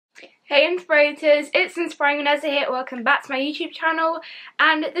Hey Inspirators, it's Inspiring Vanessa here. Welcome back to my YouTube channel,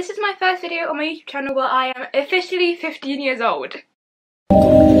 and this is my first video on my YouTube channel where I am officially 15 years old.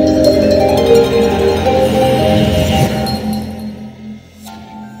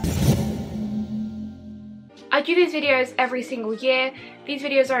 I do these videos every single year. These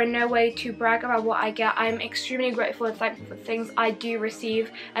videos are in no way to brag about what I get. I'm extremely grateful and thankful for the things I do receive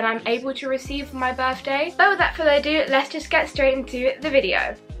and I'm able to receive for my birthday. But without further ado, let's just get straight into the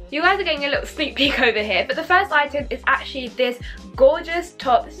video. You guys are getting a little sneak peek over here, but the first item is actually this gorgeous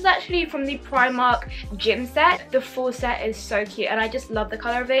top. This is actually from the Primark gym set. The full set is so cute and I just love the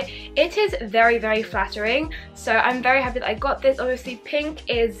colour of it. It is very, very flattering, so I'm very happy that I got this. Obviously pink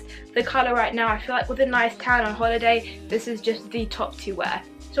is the colour right now. I feel like with a nice tan on holiday, this is just the top to wear.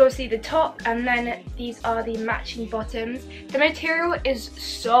 So obviously the top, and then these are the matching bottoms. The material is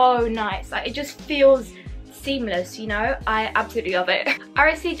so nice, like it just feels seamless, you know. I absolutely love it. I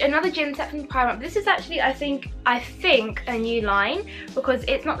received another gym set from Primark. This is actually I think a new line because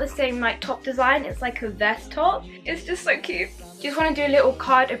it's not the same like top design. It's like a vest top. It's just so cute. Just want to do a little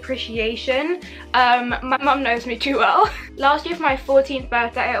card appreciation. My mum knows me too well. Last year for my 14th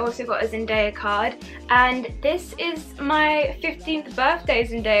birthday I also got a Zendaya card, and this is my 15th birthday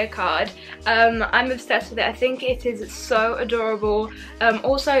Zendaya card. I'm obsessed with it. I think it is so adorable.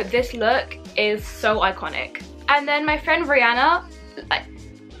 Also this look is so iconic. And then my friend Rihanna,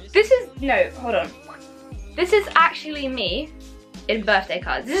 this is actually me in birthday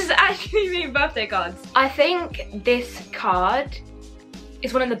cards. This is actually me in birthday cards. I think this card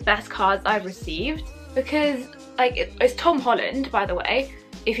is one of the best cards I've received because like it's Tom Holland, by the way,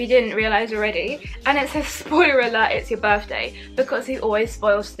 if you didn't realise already, and it says spoiler alert, it's your birthday, because he always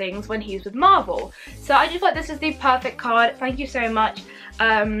spoils things when he's with Marvel. So I just thought this is the perfect card. Thank you so much.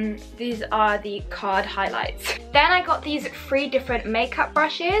 These are the card highlights. Then I got these 3 different makeup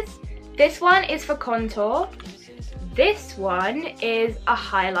brushes. This one is for contour. This one is a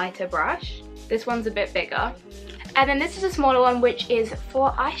highlighter brush. This one's a bit bigger. And then this is a smaller one which is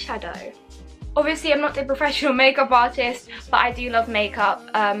for eyeshadow. Obviously I'm not a professional makeup artist, but I do love makeup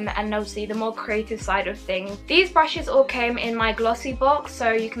and obviously the more creative side of things. These brushes all came in my glossy box,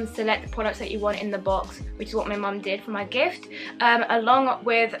 so you can select the products that you want in the box, which is what my mum did for my gift, along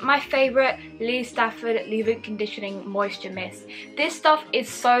with my favourite Lee Stafford Leave-In Conditioning Moisture Mist. This stuff is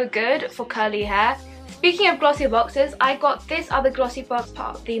so good for curly hair. Speaking of glossy boxes, I got this other glossy box,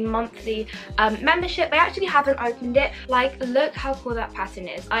 part of the monthly membership. I actually haven't opened it. Like, look how cool that pattern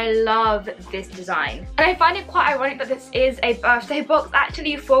is. I love this design. And I find it quite ironic that this is a birthday box,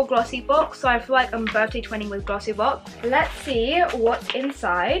 actually for glossy box, so I feel like I'm birthday twinning with glossy box. Let's see what's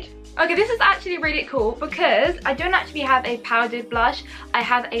inside. Okay, this is actually really cool because I don't actually have a powdered blush. I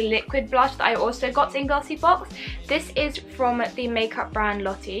have a liquid blush that I also got in glossy box. This is from the makeup brand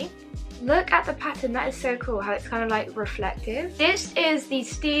Lottie. Look at the pattern, that is so cool, how it's kind of like reflective. This is the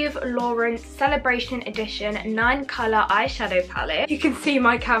Steve Lauren Celebration Edition 9-color eyeshadow palette. You can see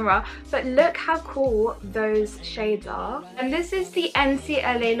my camera, but look how cool those shades are. And this is the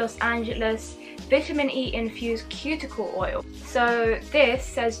NCLA Los Angeles Vitamin E Infused Cuticle Oil. So this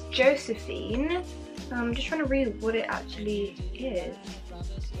says Josephine. I'm just trying to read what it actually is.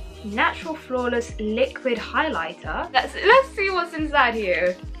 Natural Flawless Liquid Highlighter. Let's see what's inside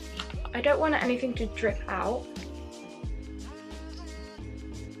here. I don't want anything to drip out.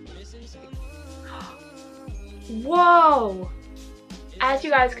 Whoa! As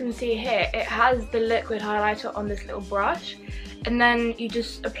you guys can see here, it has the liquid highlighter on this little brush, and then you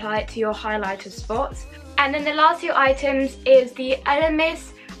just apply it to your highlighter spots. And then the last 2 items is the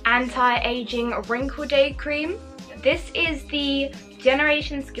Elemis Anti-Aging Wrinkle Day Cream. This is the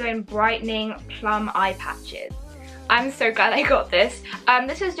Generation Skin Brightening Plum Eye Patches. I'm so glad I got this.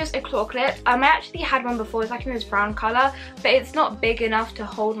 This is just a claw clip. I actually had one before. It's like in this brown colour, but it's not big enough to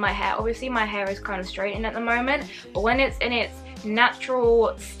hold my hair. Obviously my hair is kind of straightened at the moment, but when it's in its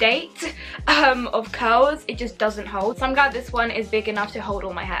natural state of curls, it just doesn't hold. So I'm glad this one is big enough to hold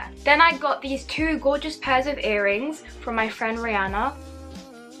all my hair. Then I got these 2 gorgeous pairs of earrings from my friend Rihanna.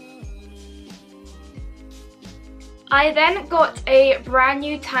 I then got a brand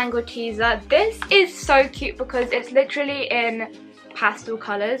new Tangle teaser. This is so cute because it's literally in pastel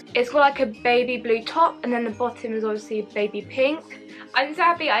colours. It's got like a baby blue top and then the bottom is obviously baby pink. I'm so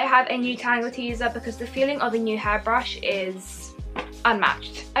happy I have a new Tangle teaser because the feeling of a new hairbrush is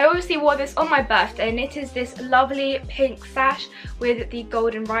unmatched. I obviously wore this on my birthday, and it is this lovely pink sash with the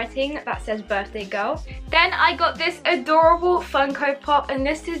golden writing that says birthday girl. Then I got this adorable Funko Pop, and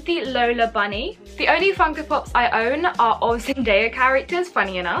this is the Lola Bunny. The only Funko Pops I own are of Zendaya characters,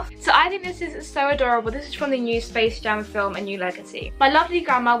 funny enough. So I think this is so adorable. This is from the new Space Jam film, A New Legacy. My lovely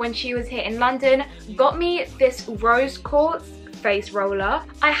grandma, when she was here in London, got me this rose quartz face roller.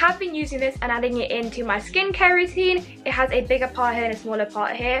 I have been using this and adding it into my skincare routine. It has a bigger part here and a smaller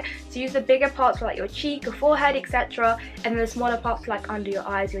part here. So use the bigger parts for like your cheek, your forehead, etc. And then the smaller parts for like under your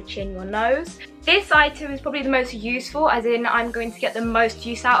eyes, your chin, your nose. This item is probably the most useful, as in I'm going to get the most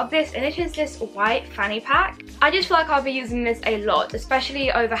use out of this, and it is this white fanny pack. I just feel like I'll be using this a lot,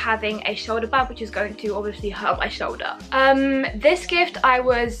 especially over having a shoulder bag, which is going to obviously hurt my shoulder. This gift, I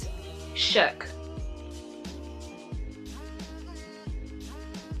was shook.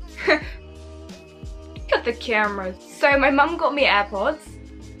 Look at the cameras. So my mum got me AirPods.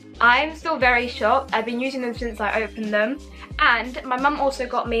 I'm still very shocked. I've been using them since I opened them. And my mum also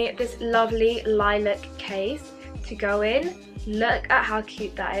got me this lovely lilac case to go in. Look at how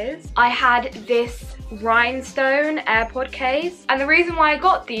cute that is. I had this rhinestone AirPod case, and the reason why I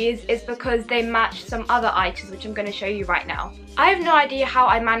got these is because they match some other items, which I'm going to show you right now. I have no idea how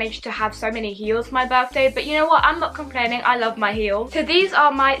I managed to have so many heels for my birthday, but you know what, I'm not complaining. I love my heels. So these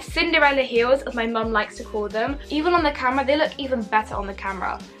are my Cinderella heels, as my mum likes to call them. Even on the camera, they look even better on the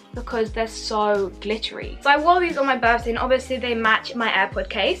camera because they're so glittery. So I wore these on my birthday, and obviously they match my AirPod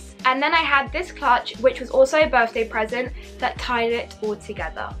case. And then I had this clutch, which was also a birthday present, that tied it all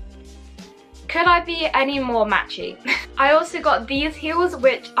together. Could I be any more matchy? I also got these heels,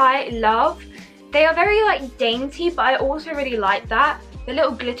 which I love. They are very like dainty, but I also really like that. The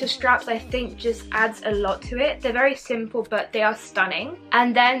little glitter straps, I think, just adds a lot to it. They're very simple, but they are stunning.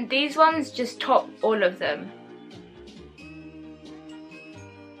 And then these ones just top all of them.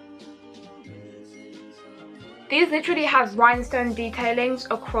 These literally have rhinestone detailings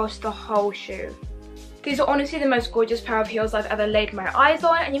across the whole shoe. These are honestly the most gorgeous pair of heels I've ever laid my eyes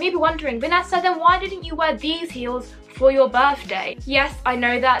on. And you may be wondering, Vanessa, then why didn't you wear these heels for your birthday? Yes, I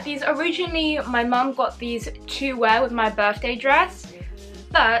know that. These originally, my mum got these to wear with my birthday dress,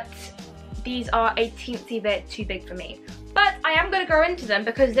 but these are a teensy bit too big for me. But I am going to grow into them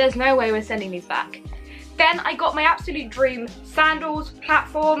because there's no way we're sending these back. Then I got my absolute dream sandals,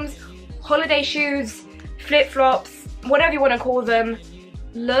 platforms, holiday shoes, flip-flops, whatever you want to call them.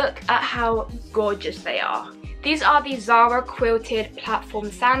 Look at how gorgeous they are. These are the Zara quilted platform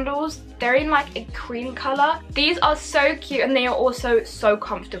sandals. They're in like a cream colour. These are so cute, and they are also so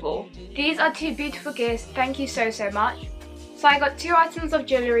comfortable. These are two beautiful gifts. Thank you so much. So I got two items of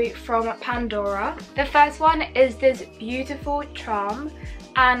jewellery from Pandora. The first one is this beautiful charm,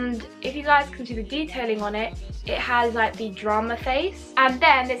 and if you guys can see the detailing on it, it has like the drama face. And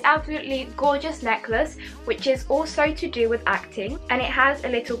then this absolutely gorgeous necklace, which is also to do with acting, and it has a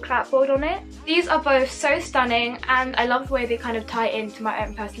little clapboard on it. These are both so stunning, and I love the way they kind of tie into my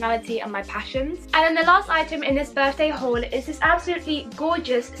own personality and my passions. And then the last item in this birthday haul is this absolutely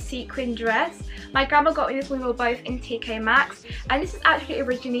gorgeous sequin dress. My grandma got me this when we were both in TK Maxx, and this is actually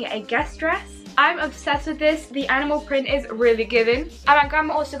originally a guest dress. I'm obsessed with this. The animal print is really giving. And my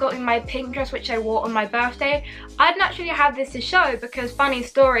grandma also got me my pink dress, which I wore on my birthday. I didn't actually have this to show because, funny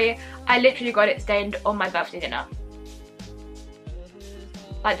story, I literally got it stained on my birthday dinner.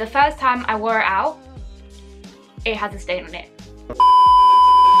 Like, the first time I wore it out, it has a stain on it.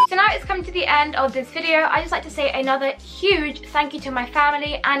 So now it's come to the end of this video. I just like to say another huge thank you to my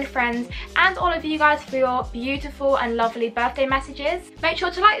family and friends and all of you guys for your beautiful and lovely birthday messages. Make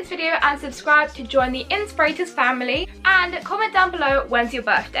sure to like this video and subscribe to join the Inspirators family, and comment down below when's your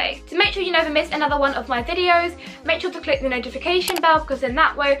birthday. To make sure you never miss another one of my videos, make sure to click the notification bell, because in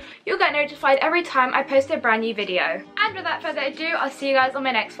that way you'll get notified every time I post a brand new video. And without further ado, I'll see you guys on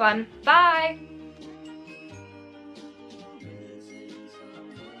my next one. Bye!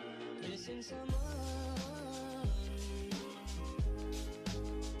 Missing some